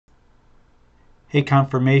Hey,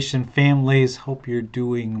 confirmation families, hope you're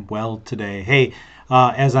doing well today. Hey,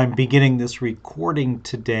 as I'm beginning this recording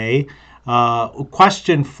today, a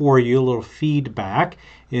question for you, a little feedback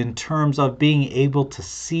in terms of being able to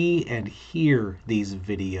see and hear these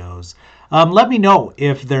videos. Let me know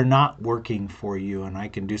if they're not working for you, and I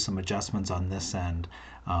can do some adjustments on this end.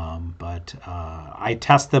 But I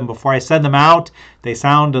test them before I send them out. They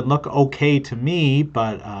sound and look okay to me,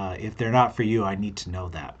 but if they're not for you, I need to know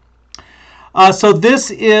that. So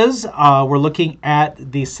this is, we're looking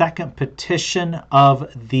at the second petition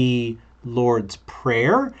of the Lord's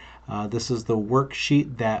Prayer. This is the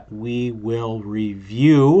worksheet that we will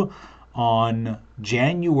review on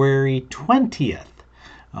January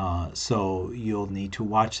 20th. So you'll need to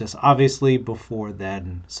watch this obviously before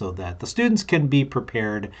then so that the students can be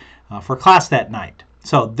prepared for class that night.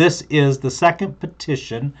 So this is the second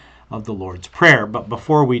petition of the Lord's Prayer. But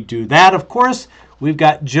before we do that, of course, we've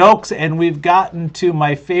got jokes, and we've gotten to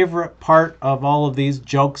my favorite part of all of these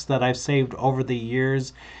jokes that I've saved over the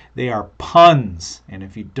years. They are puns. And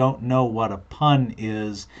if you don't know what a pun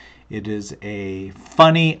is, it is a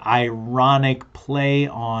funny, ironic play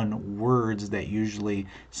on words that usually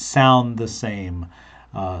sound the same.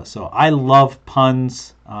 So I love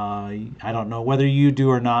puns. I don't know whether you do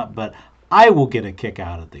or not, but I will get a kick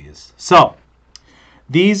out of these. So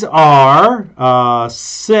these are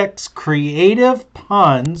 6 creative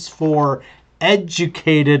puns for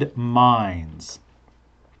educated minds.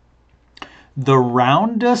 The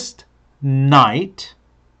roundest knight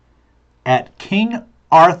at King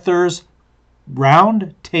Arthur's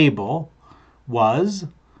round table was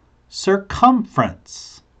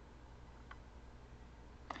circumference.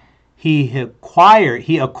 He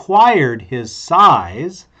acquired his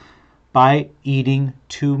size by eating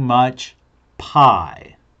too much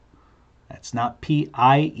pie. That's not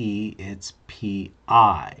P-I-E, it's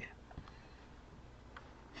P-I.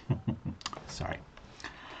 Sorry.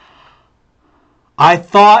 I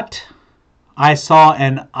thought I saw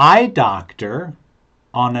an eye doctor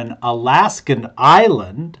on an Alaskan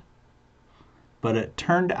island, but it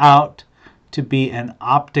turned out to be an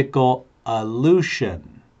optical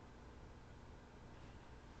illusion.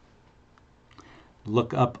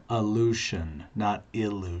 Look up illusion, not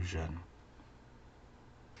illusion.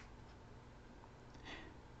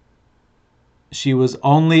 She was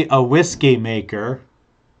only a whiskey maker,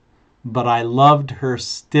 but I loved her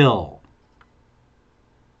still.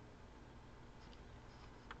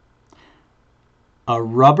 A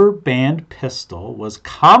rubber band pistol was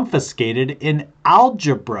confiscated in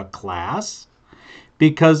algebra class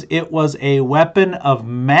because it was a weapon of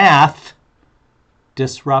math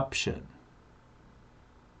disruption.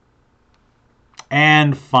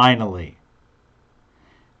 And finally,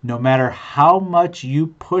 no matter how much you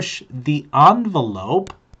push the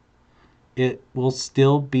envelope, it will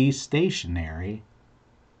still be stationary.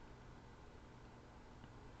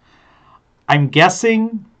 I'm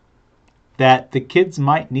guessing that the kids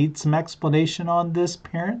might need some explanation on this,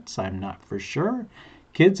 parents. I'm not for sure.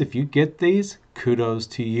 Kids, if you get these, kudos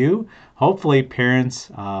to you. Hopefully, parents,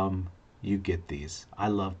 you get these. I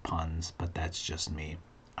love puns, but that's just me.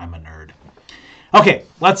 I'm a nerd. Okay,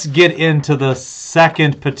 let's get into the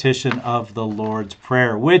second petition of the Lord's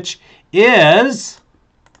Prayer, which is,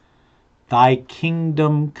 Thy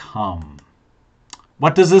kingdom come.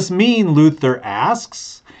 What does this mean, Luther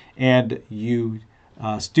asks, and you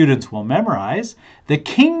students will memorize. The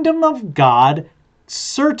kingdom of God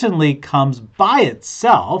certainly comes by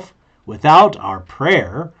itself without our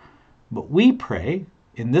prayer, but we pray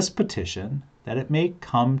in this petition that it may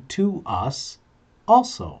come to us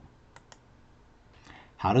also.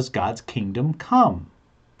 How does God's kingdom come?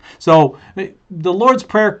 So the Lord's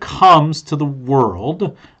Prayer comes to the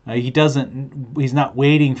world. He's not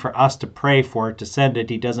waiting for us to pray for it to send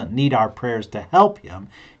it. He doesn't need our prayers to help him.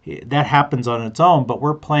 That happens on its own, but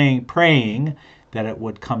we're praying that it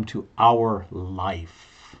would come to our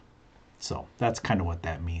life. So that's kind of what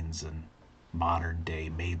that means in modern day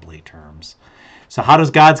Mabley terms. So how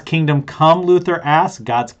does God's kingdom come, Luther asks?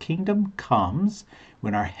 God's kingdom comes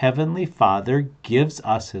when our Heavenly Father gives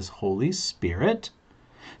us His Holy Spirit,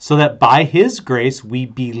 so that by His grace we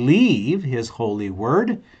believe His holy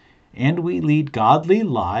word and we lead godly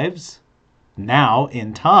lives now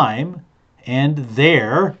in time and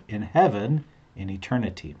there in heaven in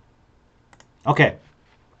eternity. Okay,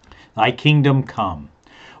 Thy kingdom come.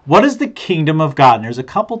 What is the kingdom of God? And there's a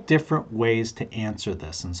couple different ways to answer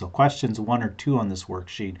this. And so questions 1 or 2 on this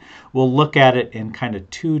worksheet, we'll look at it in kind of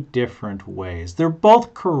 2 different ways. They're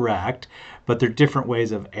both correct, but they're different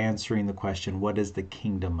ways of answering the question, what is the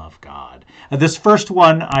kingdom of God? This first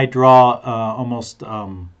one I draw almost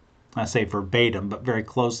I say verbatim, but very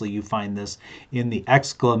closely you find this in the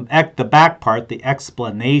the back part, the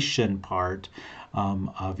explanation part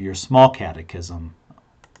of your small catechism.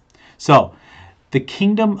 So, the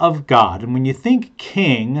kingdom of God. And when you think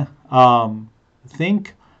king,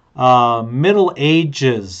 think Middle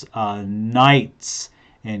Ages, knights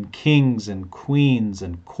and kings and queens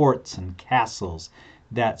and courts and castles,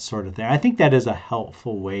 that sort of thing. I think that is a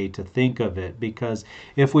helpful way to think of it, because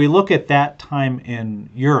if we look at that time in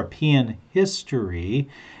European history,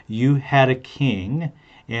 you had a king,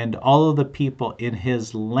 and all of the people in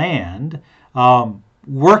his land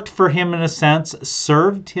worked for him in a sense,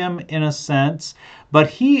 served him in a sense, but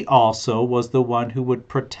he also was the one who would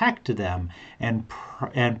protect them and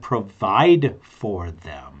provide for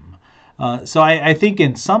them. So I think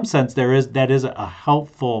in some sense that is a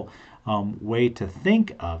helpful way to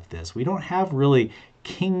think of this. We don't have really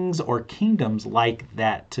kings or kingdoms like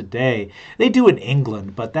that today. They do in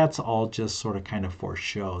England, but that's all just sort of kind of for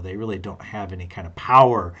show. They really don't have any kind of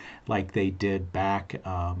power like they did back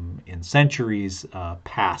in centuries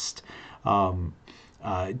past.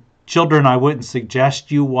 Children, I wouldn't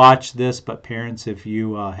suggest you watch this, but parents, if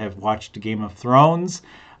you have watched Game of Thrones,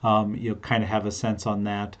 you'll kind of have a sense on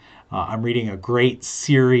that. I'm reading a great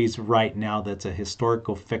series right now that's a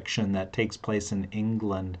historical fiction that takes place in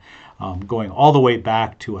England, going all the way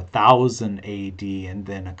back to 1000 AD and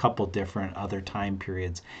then a couple different other time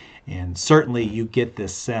periods. And certainly you get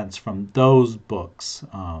this sense from those books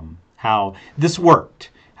how this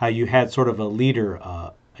worked, how you had sort of a leader,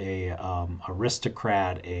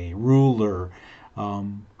 aristocrat, a ruler,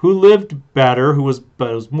 who lived better, who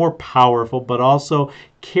was more powerful, but also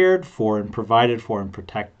cared for and provided for and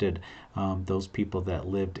protected those people that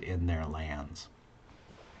lived in their lands.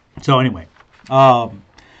 So anyway,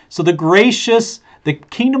 so the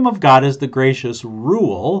kingdom of God is the gracious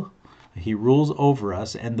rule. He rules over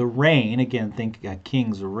us, and the reign, again, think a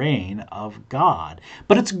king's reign of God,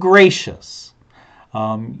 but it's gracious.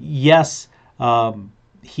 Yes,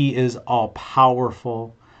 he is all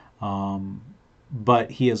powerful.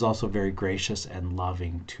 But he is also very gracious and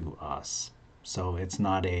loving to us. So it's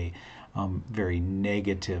not a very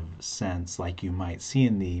negative sense like you might see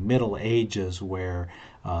in the Middle Ages, where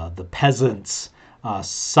the peasants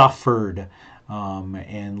suffered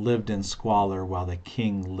and lived in squalor while the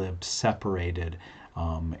king lived separated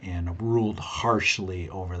and ruled harshly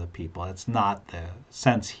over the people. It's not the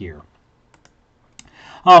sense here.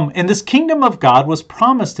 And this kingdom of God was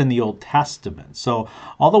promised in the Old Testament. So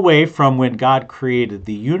all the way from when God created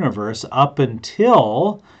the universe up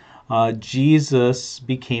until Jesus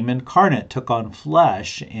became incarnate, took on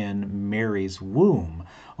flesh in Mary's womb.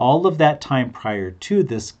 All of that time prior to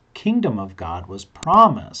this kingdom of God was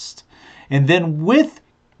promised. And then with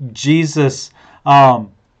Jesus,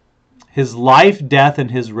 his life, death,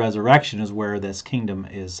 and his resurrection is where this kingdom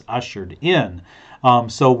is ushered in.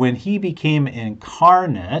 So when he became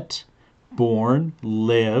incarnate, born,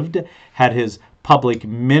 lived, had his public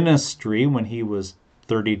ministry when he was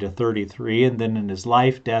 30 to 33, and then in his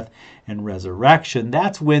life, death, and resurrection,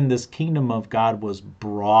 that's when this kingdom of God was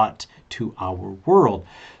brought to our world.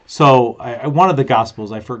 So one of the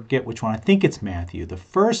Gospels, I forget which one, I think it's Matthew, the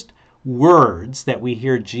first words that we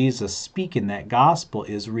hear Jesus speak in that Gospel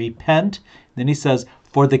is repent. Then he says,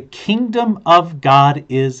 for the kingdom of God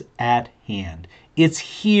is at hand. It's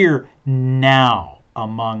here now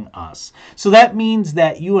among us. So that means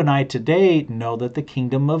that you and I today know that the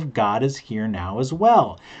kingdom of God is here now as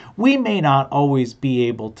well. We may not always be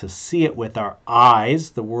able to see it with our eyes.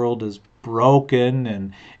 The world is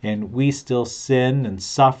broken and we still sin and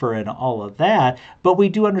suffer and all of that, but we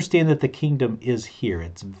do understand that the kingdom is here.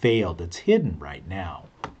 It's veiled. It's hidden right now.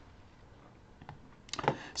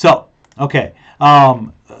 So, okay.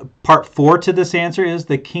 Part 4 to this answer is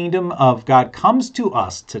the kingdom of God comes to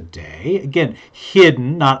us today. Again,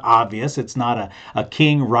 hidden, not obvious. It's not a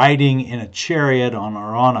king riding in a chariot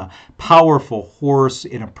or on a powerful horse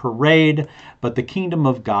in a parade, but the kingdom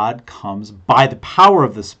of God comes by the power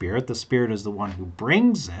of the Spirit. The Spirit is the one who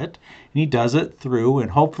brings it, and he does it through, and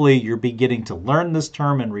hopefully you're beginning to learn this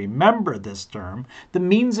term and remember this term, the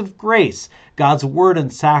means of grace, God's word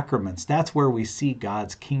and sacraments. That's where we see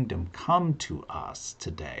God's kingdom come to us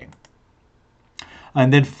today.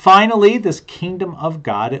 And then finally, this kingdom of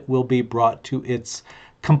God, it will be brought to its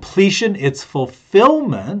completion, its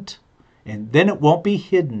fulfillment, and then it won't be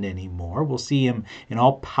hidden anymore. We'll see him in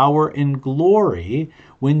all power and glory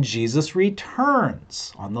when Jesus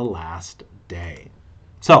returns on the last day.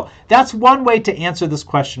 So that's one way to answer this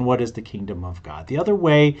question, what is the kingdom of God? The other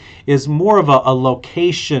way is more of a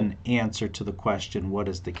location answer to the question, what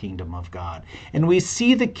is the kingdom of God? And we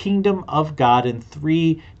see the kingdom of God in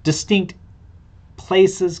three distinct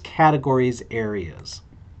places, categories, areas.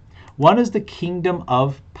 One is the kingdom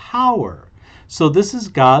of power. So this is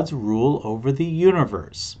God's rule over the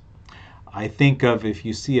universe. I think of if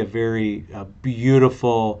you see a very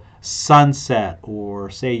beautiful sunset,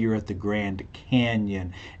 or say you're at the Grand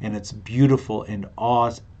Canyon and it's beautiful and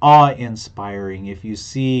awe-inspiring. If you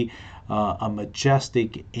see a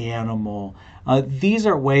majestic animal, these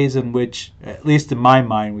are ways in which, at least in my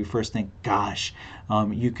mind, we first think, gosh,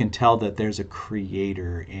 you can tell that there's a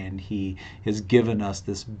creator and he has given us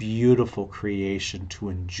this beautiful creation to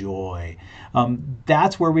enjoy.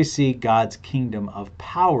 That's where we see God's kingdom of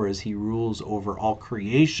power as he rules over all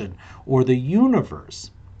creation or the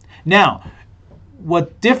universe. Now,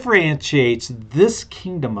 what differentiates this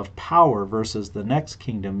kingdom of power versus the next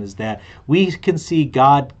kingdom is that we can see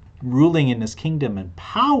God ruling in his kingdom and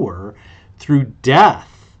power through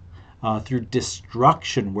death, through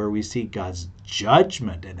destruction, where we see God's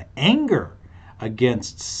judgment and anger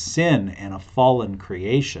against sin and a fallen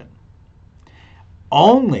creation.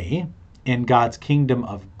 Only in God's kingdom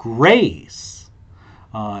of grace,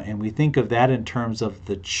 and we think of that in terms of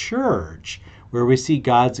the church, where we see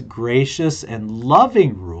God's gracious and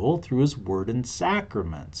loving rule through his word and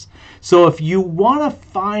sacraments. So if you want to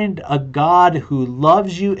find a God who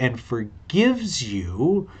loves you and forgives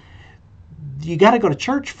you, you got to go to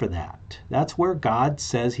church for that. That's where God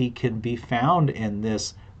says he can be found, in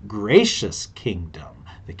this gracious kingdom,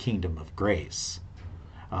 the kingdom of grace.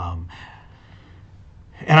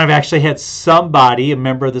 And I've actually had somebody, a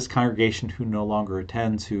member of this congregation who no longer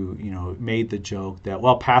attends, who made the joke that,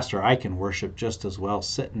 well, Pastor, I can worship just as well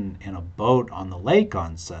sitting in a boat on the lake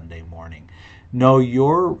on Sunday morning. No,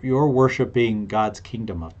 you're worshiping God's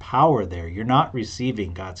kingdom of power there. You're not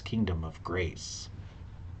receiving God's kingdom of grace.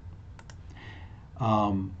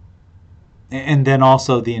 And then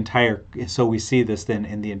also so we see this then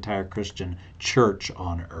in the entire Christian church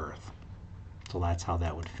on earth. So that's how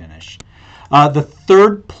that would finish. The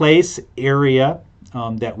third place area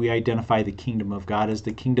that we identify the kingdom of God is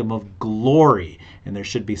the kingdom of glory. And there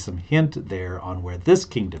should be some hint there on where this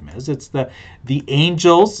kingdom is. It's the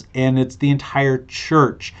angels, and it's the entire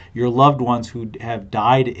church, your loved ones who have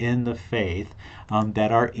died in the faith,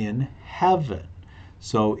 that are in heaven.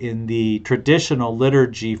 So in the traditional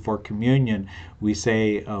liturgy for communion, we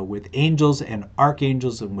say, with angels and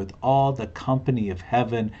archangels and with all the company of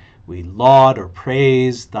heaven, we laud or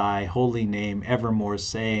praise thy holy name evermore,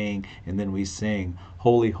 saying, and then we sing,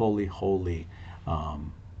 holy, holy, holy,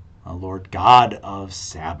 Lord God of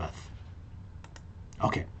Sabbath.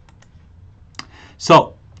 Okay.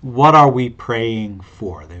 So what are we praying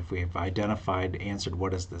for? If we've answered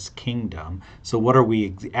what is this kingdom, so what are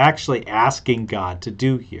we actually asking God to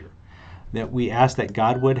do here? That we ask that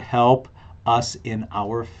God would help us in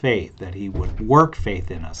our faith, that he would work faith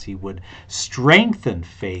in us, he would strengthen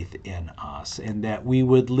faith in us, and that we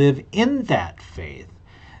would live in that faith,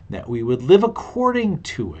 that we would live according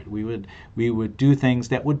to it. We would do things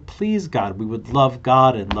that would please God. We would love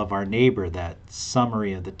God and love our neighbor, that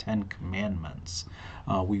summary of the 10 Commandments.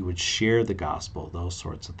 We would share the gospel, those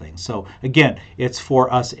sorts of things. So again, it's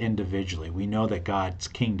for us individually. We know that God's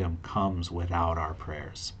kingdom comes without our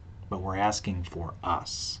prayers, but we're asking for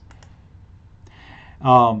us.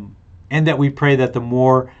 And that we pray that the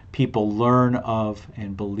more people learn of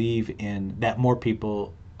and believe in, that more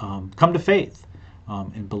people come to faith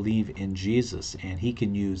and believe in Jesus, and he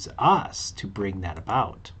can use us to bring that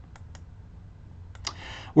about.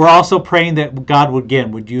 We're also praying that God would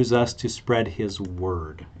use us to spread his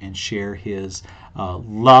word and share his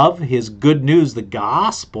love, his good news, the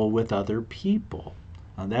gospel, with other people.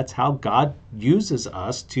 That's how God uses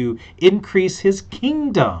us to increase his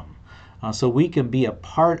kingdom. So we can be a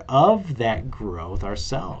part of that growth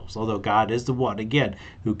ourselves, although God is the one, again,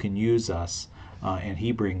 who can use us, and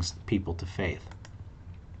he brings people to faith.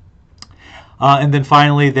 And then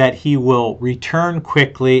finally, that he will return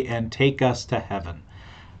quickly and take us to heaven.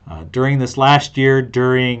 During this last year,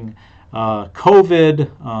 during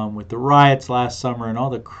COVID, with the riots last summer and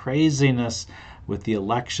all the craziness with the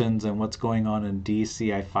elections and what's going on in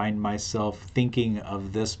D.C., I find myself thinking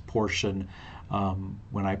of this portion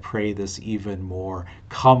when I pray this even more.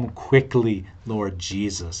 Come quickly, Lord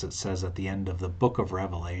Jesus, it says at the end of the book of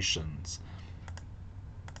Revelations.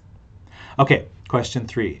 Okay, question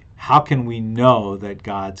 3. How can we know that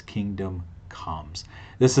God's kingdom comes?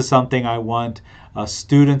 This is something I want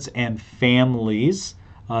students and families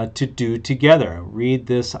to do together. Read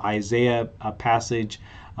this Isaiah passage,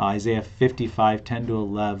 Isaiah 55, 10 to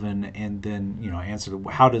 11, and then answer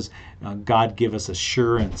how does God give us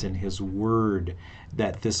assurance in His Word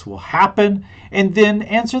that this will happen, and then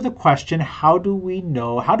answer the question, how do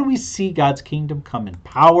we see God's kingdom come in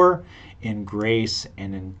power, in grace,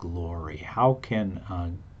 and in glory? How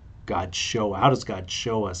does God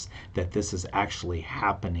show us that this is actually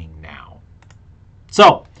happening now?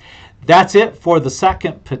 So that's it for the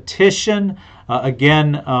second petition.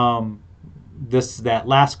 Again, that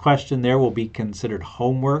last question there will be considered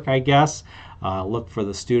homework, I guess. Look for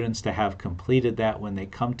the students to have completed that when they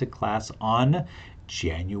come to class on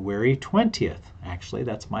January 20th. Actually,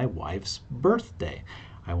 that's my wife's birthday.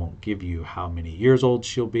 I won't give you how many years old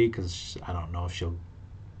she'll be because I don't know if she'll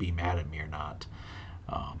be mad at me or not.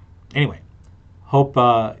 Anyway, hope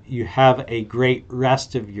you have a great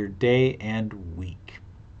rest of your day and week.